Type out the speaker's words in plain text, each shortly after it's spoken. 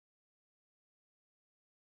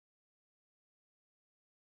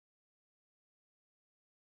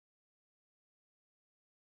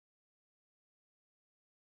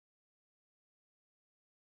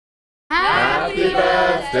Happy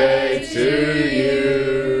birthday to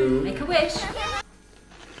you. Make a wish.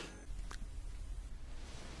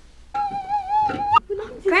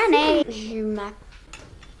 Granny.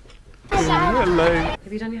 Hello.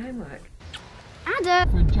 Have you done your homework? Adam.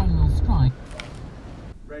 For a general strike.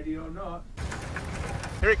 Ready or not?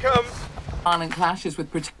 Here it comes. Violent clashes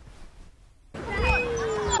with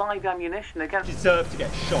live ammunition against. Deserve to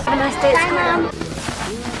get shot. Have a nice day, Mum.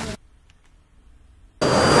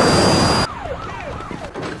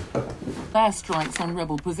 airstrikes on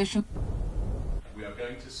rebel position. We are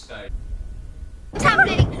going to stay. What's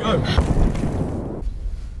happening? Go.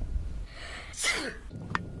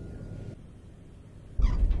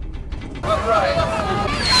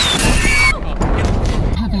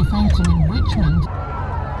 Heavy fighting in Richmond.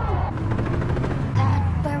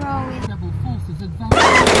 Dad, where are we? Rebel forces advance.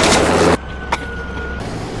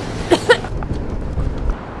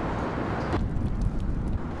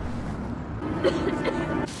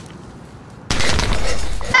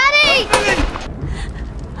 Daddy!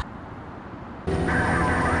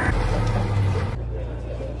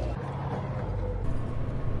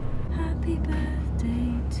 Happy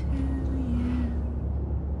birthday to you.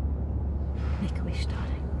 Make a wish, darling.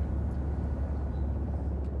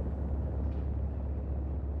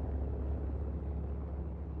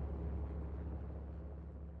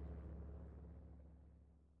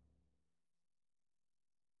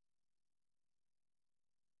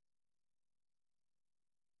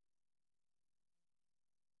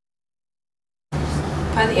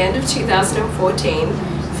 By the end of 2014,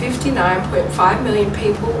 59.5 million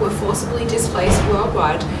people were forcibly displaced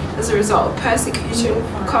worldwide as a result of persecution,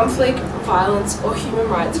 conflict, violence, or human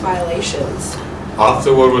rights violations.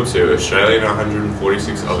 After World War II, Australia and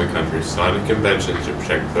 146 other countries signed a convention to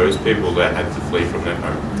protect those people that had to flee from their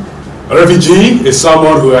home. A refugee is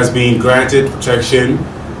someone who has been granted protection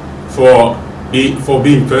for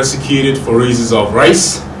being persecuted for reasons of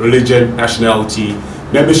race, religion, nationality,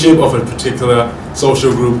 membership of a particular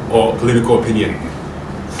social group, or political opinion.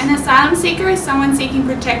 An asylum seeker is someone seeking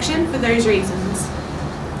protection for those reasons.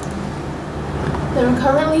 There are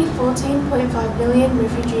currently 14.5 million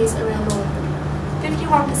refugees around the world.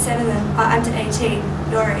 51% of them are under 18,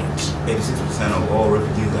 your age. 86% of all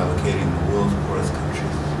refugees are located in the world's poorest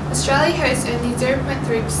countries. Australia hosts only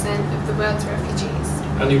 0.3% of the world's refugees.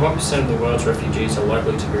 Only 1% of the world's refugees are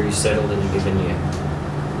likely to be resettled in a given year.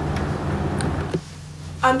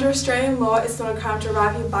 Under Australian law, it's not a crime to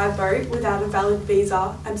arrive here by boat without a valid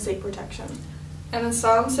visa and seek protection. An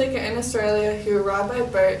asylum seeker in Australia who arrived by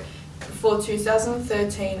boat before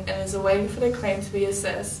 2013 and is awaiting for their claim to be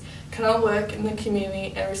assessed cannot work in the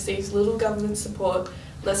community and receives little government support,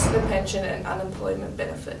 less than a pension and unemployment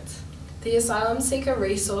benefits. The Asylum Seeker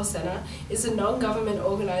Resource Centre is a non-government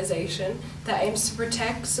organisation that aims to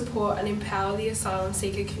protect, support and empower the asylum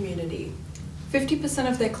seeker community. 50%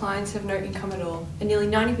 of their clients have no income at all, and nearly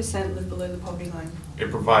 90% live below the poverty line. It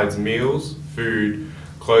provides meals, food,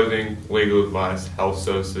 clothing, legal advice, health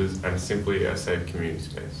services, and simply a safe community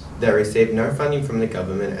space. They receive no funding from the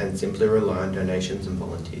government and simply rely on donations and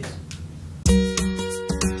volunteers.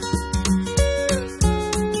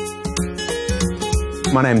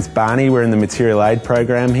 My name's Barney, we're in the Material Aid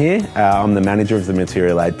program here. I'm the manager of the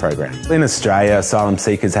Material Aid program. In Australia, asylum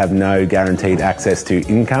seekers have no guaranteed access to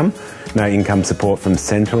income, no income support from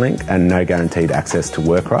Centrelink and no guaranteed access to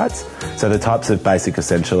work rights. So the types of basic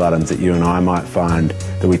essential items that you and I might find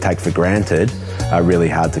that we take for granted are really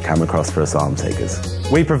hard to come across for asylum seekers.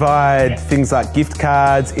 We provide things like gift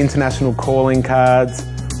cards, international calling cards,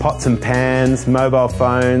 pots and pans, mobile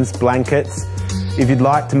phones, blankets. If you'd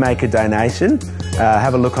like to make a donation,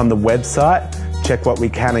 have a look on the website, check what we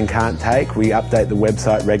can and can't take. We update the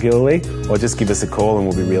website regularly, or just give us a call and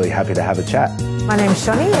we'll be really happy to have a chat. My name's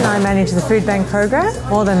Shani and I manage the food bank program.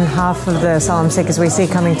 More than half of the asylum seekers we see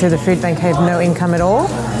coming through the food bank have no income at all,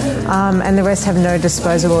 and the rest have no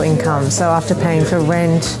disposable income. So after paying for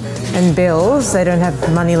rent and bills, they don't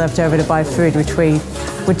have money left over to buy food, which we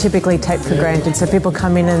would typically take for granted. So people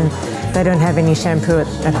come in and they don't have any shampoo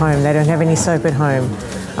at home, they don't have any soap at home.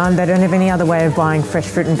 They don't have any other way of buying fresh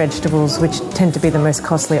fruit and vegetables, which tend to be the most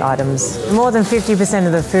costly items. More than 50%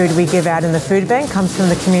 of the food we give out in the food bank comes from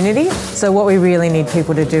the community. So what we really need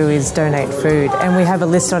people to do is donate food. And we have a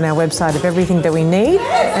list on our website of everything that we need,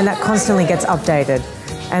 and that constantly gets updated.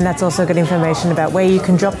 And that's also got information about where you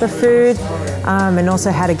can drop the food, and also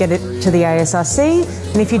how to get it to the ASRC.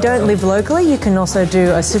 And if you don't live locally, you can also do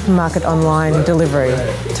a supermarket online delivery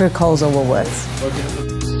through Coles or Woolworths.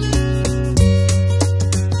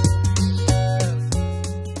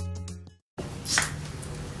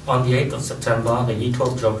 On the 8th of September, the Year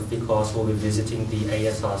 12 Geography course will be visiting the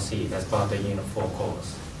ASRC as part of the Unit 4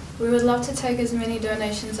 course. We would love to take as many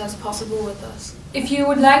donations as possible with us. If you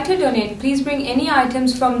would like to donate, please bring any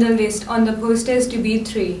items from the list on the posters to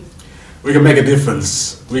B3. We can make a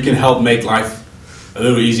difference. We can help make life a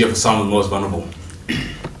little easier for some of the most vulnerable.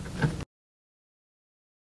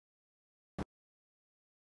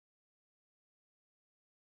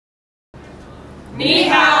 Ni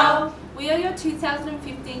hao! We are your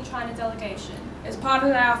 2015 China delegation. As part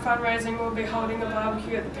of our fundraising, we'll be holding a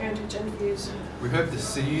barbecue at the Parentage Interviews. We hope to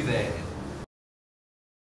see you there.